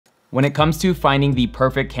When it comes to finding the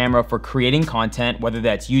perfect camera for creating content, whether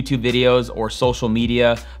that's YouTube videos or social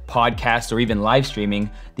media, podcasts, or even live streaming,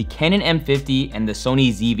 the Canon M50 and the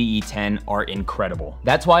Sony ZV-E10 are incredible.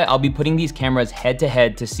 That's why I'll be putting these cameras head to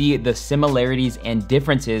head to see the similarities and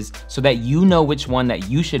differences so that you know which one that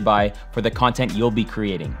you should buy for the content you'll be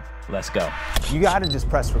creating. Let's go. You gotta just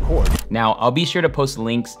press record. Now, I'll be sure to post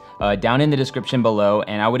links down in the description below,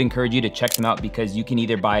 and I would encourage you to check them out because you can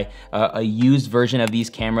either buy a used version of these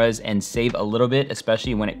cameras and save a little bit,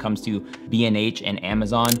 especially when it comes to B&H and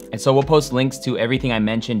Amazon. And so we'll post links to everything I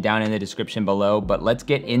mentioned down in the description below, but let's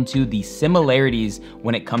get into the similarities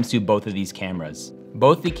when it comes to both of these cameras.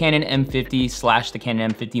 Both the Canon M50 / the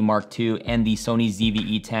Canon M50 Mark II and the Sony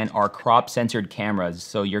ZV-E10 are crop censored cameras,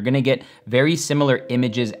 so you're gonna get very similar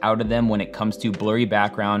images out of them when it comes to blurry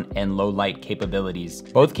background and low light capabilities.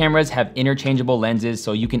 Both cameras have interchangeable lenses,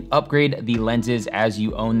 so you can upgrade the lenses as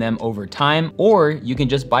you own them over time, or you can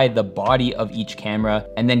just buy the body of each camera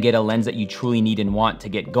and then get a lens that you truly need and want to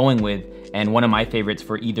get going with. And one of my favorites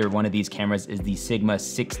for either one of these cameras is the Sigma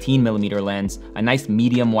 16mm lens, a nice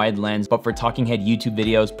medium wide lens, but for talking head YouTube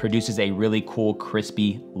videos produces a really cool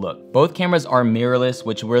crispy look. Both cameras are mirrorless,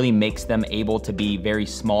 which really makes them able to be very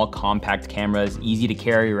small, compact cameras, easy to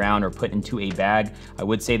carry around or put into a bag. I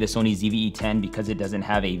would say the Sony ZV-E10, because it doesn't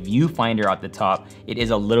have a viewfinder at the top, it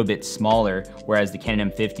is a little bit smaller, whereas the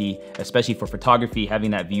Canon M50, especially for photography,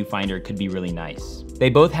 having that viewfinder could be really nice. They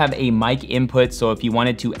both have a mic input, so if you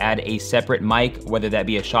wanted to add a separate mic, whether that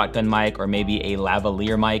be a shotgun mic or maybe a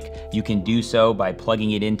lavalier mic, you can do so by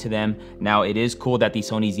plugging it into them. Now, it is cool that the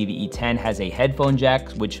Sony ZV-E10 has a headphone jack,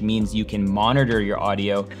 which means you can monitor your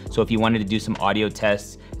audio. So if you wanted to do some audio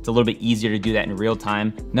tests, it's a little bit easier to do that in real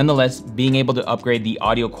time. Nonetheless, being able to upgrade the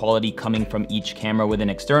audio quality coming from each camera with an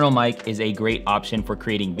external mic is a great option for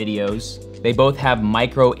creating videos. They both have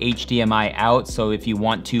micro HDMI out, so if you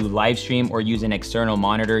want to live stream or use an external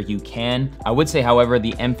monitor, you can. I would say, however,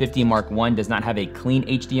 the M50 Mark I does not have a clean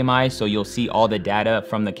HDMI, so you'll see all the data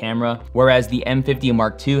from the camera, whereas the M50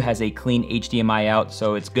 Mark II has a clean HDMI out,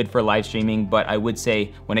 so it's good for live streaming. But I would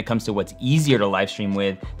say when it comes to what's easier to live stream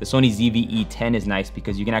with, the Sony ZV-E10 is nice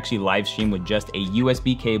because you can actually live stream with just a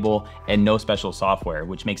USB cable and no special software,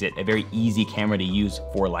 which makes it a very easy camera to use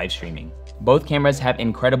for live streaming. Both cameras have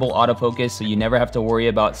incredible autofocus, so you never have to worry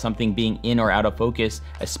about something being in or out of focus,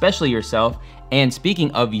 especially yourself. And speaking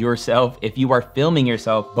of yourself, if you are filming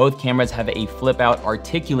yourself, both cameras have a flip out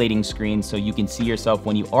articulating screen so you can see yourself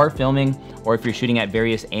when you are filming, or if you're shooting at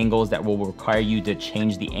various angles that will require you to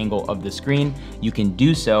change the angle of the screen, you can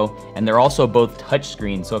do so. And they're also both touch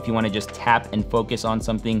screens, so if you want to just tap and focus on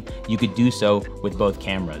something, you could do so with both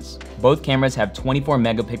cameras. Both cameras have 24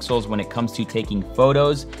 megapixels when it comes to taking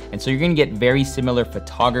photos, and so you're gonna get very similar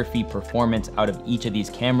photography performance out of each of these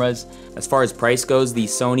cameras. As far as price goes, the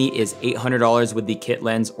Sony is $800 with the kit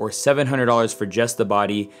lens or $700 for just the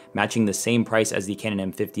body, matching the same price as the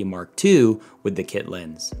Canon M50 Mark II with the kit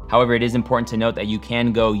lens. However, it is important to note that you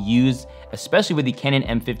can go used, especially with the Canon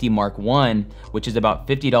M50 Mark I, which is about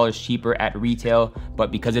 $50 cheaper at retail,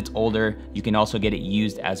 but because it's older, you can also get it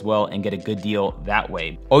used as well and get a good deal that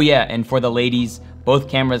way. Oh yeah, and for the ladies, both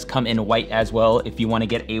cameras come in white as well if you want to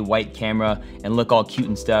get a white camera and look all cute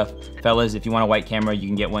and stuff. Fellas, if you want a white camera, you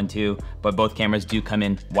can get one too, but both cameras do come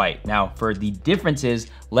in white. Now, for the differences,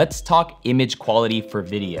 let's talk image quality for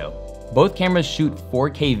video. Both cameras shoot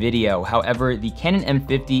 4K video. However, the Canon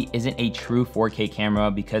M50 isn't a true 4K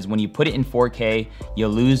camera because when you put it in 4K, you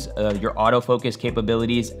lose your autofocus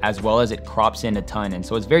capabilities as well as it crops in a ton. And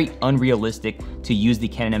so it's very unrealistic to use the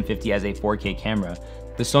Canon M50 as a 4K camera.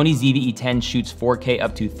 The Sony ZV-E10 shoots 4K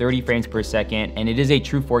up to 30 frames per second, and it is a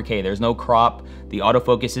true 4K. There's no crop, the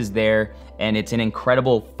autofocus is there, and it's an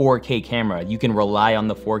incredible 4K camera. You can rely on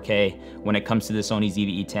the 4K when it comes to the Sony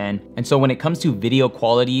ZV-E10. And so when it comes to video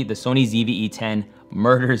quality, the Sony ZV-E10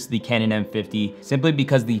 murders the Canon M50 simply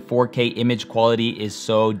because the 4K image quality is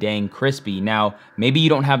so dang crispy. Now, maybe you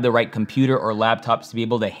don't have the right computer or laptops to be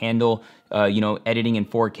able to handle editing in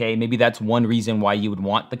 4K. Maybe that's one reason why you would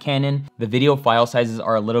want the Canon. The video file sizes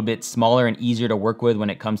are a little bit smaller and easier to work with when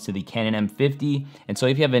it comes to the Canon M50. And so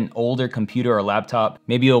if you have an older computer or laptop,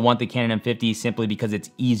 maybe you'll want the Canon M50 simply because it's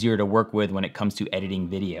easier to work with when it comes to editing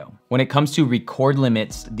video. When it comes to record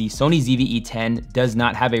limits, the Sony ZV-E10 does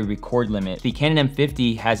not have a record limit. The Canon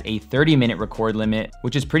M50 has a 30-minute record limit,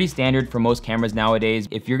 which is pretty standard for most cameras nowadays.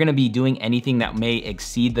 If you're gonna be doing anything that may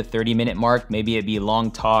exceed the 30-minute mark, maybe it be long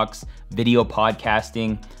talks, video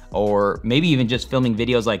podcasting, or maybe even just filming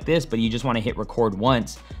videos like this, but you just want to hit record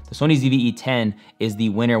once, the Sony ZV-E10 is the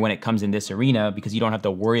winner when it comes in this arena because you don't have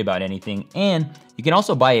to worry about anything. And you can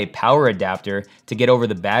also buy a power adapter to get over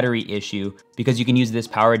the battery issue because you can use this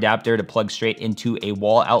power adapter to plug straight into a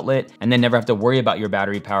wall outlet and then never have to worry about your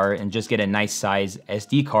battery power and just get a nice size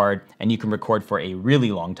SD card and you can record for a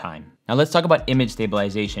really long time. Now let's talk about image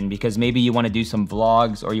stabilization because maybe you want to do some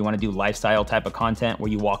vlogs or you want to do lifestyle type of content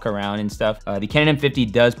where you walk around and stuff. The Canon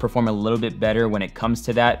M50 does perform a little bit better when it comes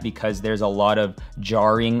to that because there's a lot of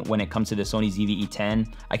jarring when it comes to the Sony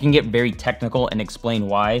ZV-E10. I can get very technical and explain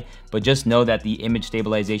why, but just know that the image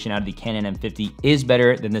stabilization out of the Canon M50 is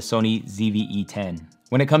better than the Sony ZV-E10.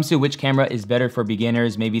 When it comes to which camera is better for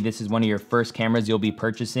beginners, maybe this is one of your first cameras you'll be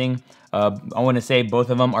purchasing. I want to say both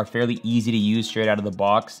of them are fairly easy to use straight out of the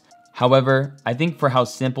box. However, I think for how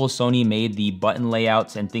simple Sony made the button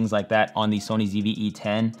layouts and things like that on the Sony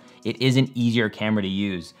ZV-E10, it is an easier camera to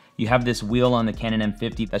use. You have this wheel on the Canon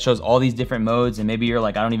M50 that shows all these different modes, and maybe you're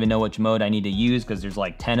like, I don't even know which mode I need to use because there's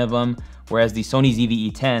like 10 of them. Whereas the Sony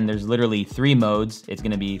ZV-E10, there's literally 3 modes. It's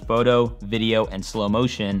gonna be photo, video, and slow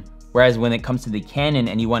motion. Whereas when it comes to the Canon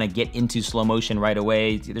and you wanna get into slow motion right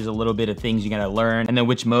away, there's a little bit of things you gotta learn. And then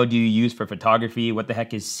which mode do you use for photography? What the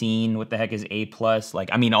heck is scene? What the heck is A+? Like,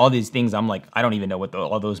 I mean, all these things, I'm like, I don't even know what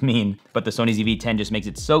all those mean. But the Sony ZV-10 just makes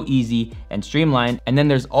it so easy and streamlined. And then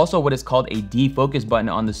there's also what is called a defocus button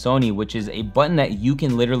on the Sony, which is a button that you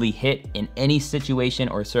can literally hit in any situation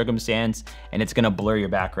or circumstance, and it's gonna blur your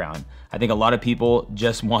background. I think a lot of people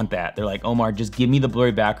just want that. They're like, Omar, just give me the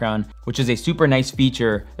blurry background, which is a super nice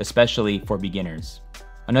feature, especially for beginners.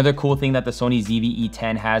 Another cool thing that the Sony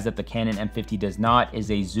ZV-E10 has that the Canon M50 does not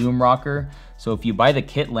is a zoom rocker. So if you buy the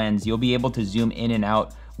kit lens, you'll be able to zoom in and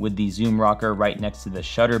out with the zoom rocker right next to the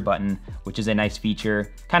shutter button, which is a nice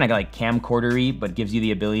feature, kind of like camcorder-y, but gives you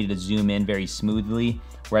the ability to zoom in very smoothly.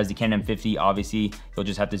 Whereas the Canon M50, obviously, you'll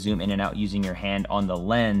just have to zoom in and out using your hand on the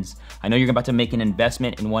lens. I know you're about to make an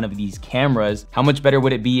investment in one of these cameras. How much better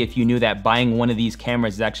would it be if you knew that buying one of these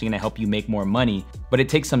cameras is actually gonna help you make more money? But it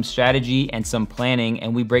takes some strategy and some planning,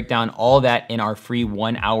 and we break down all that in our free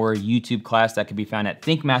 1-hour YouTube class that can be found at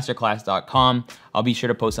thinkmasterclass.com. I'll be sure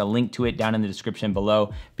to post a link to it down in the description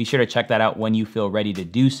below. Be sure to check that out when you feel ready to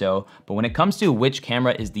do so. But when it comes to which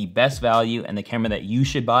camera is the best value and the camera that you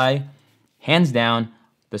should buy, hands down,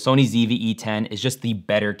 the Sony ZV-E10 is just the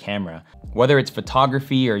better camera. Whether it's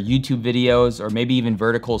photography or YouTube videos, or maybe even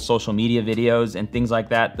vertical social media videos and things like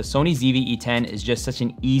that, the Sony ZV-E10 is just such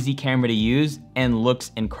an easy camera to use and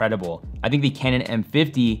looks incredible. I think the Canon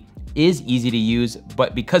M50 is easy to use,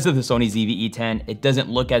 but because of the Sony ZV-E10, it doesn't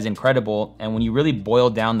look as incredible. And when you really boil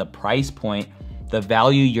down the price point, the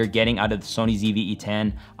value you're getting out of the Sony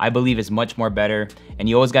ZV-E10, I believe is much more better, and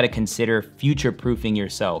you always gotta consider future-proofing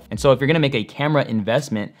yourself. And so if you're gonna make a camera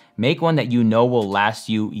investment, make one that you know will last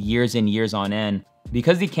you years and years on end.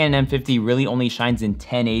 Because the Canon M50 really only shines in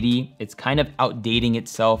 1080, it's kind of outdating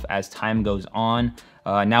itself as time goes on.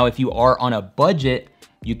 Now, if you are on a budget,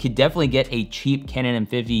 you could definitely get a cheap Canon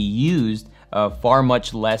M50 used, far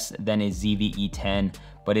much less than a ZV-E10.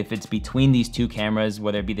 But if it's between these two cameras,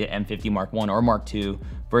 whether it be the M50 Mark I or Mark II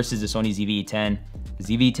versus the Sony ZV-E10, the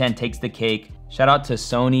ZV-E10 takes the cake. Shout out to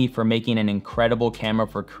Sony for making an incredible camera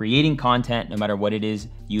for creating content, no matter what it is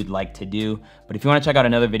you'd like to do. But if you wanna check out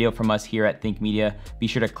another video from us here at Think Media, be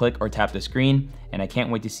sure to click or tap the screen. And I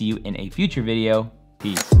can't wait to see you in a future video.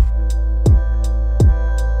 Peace.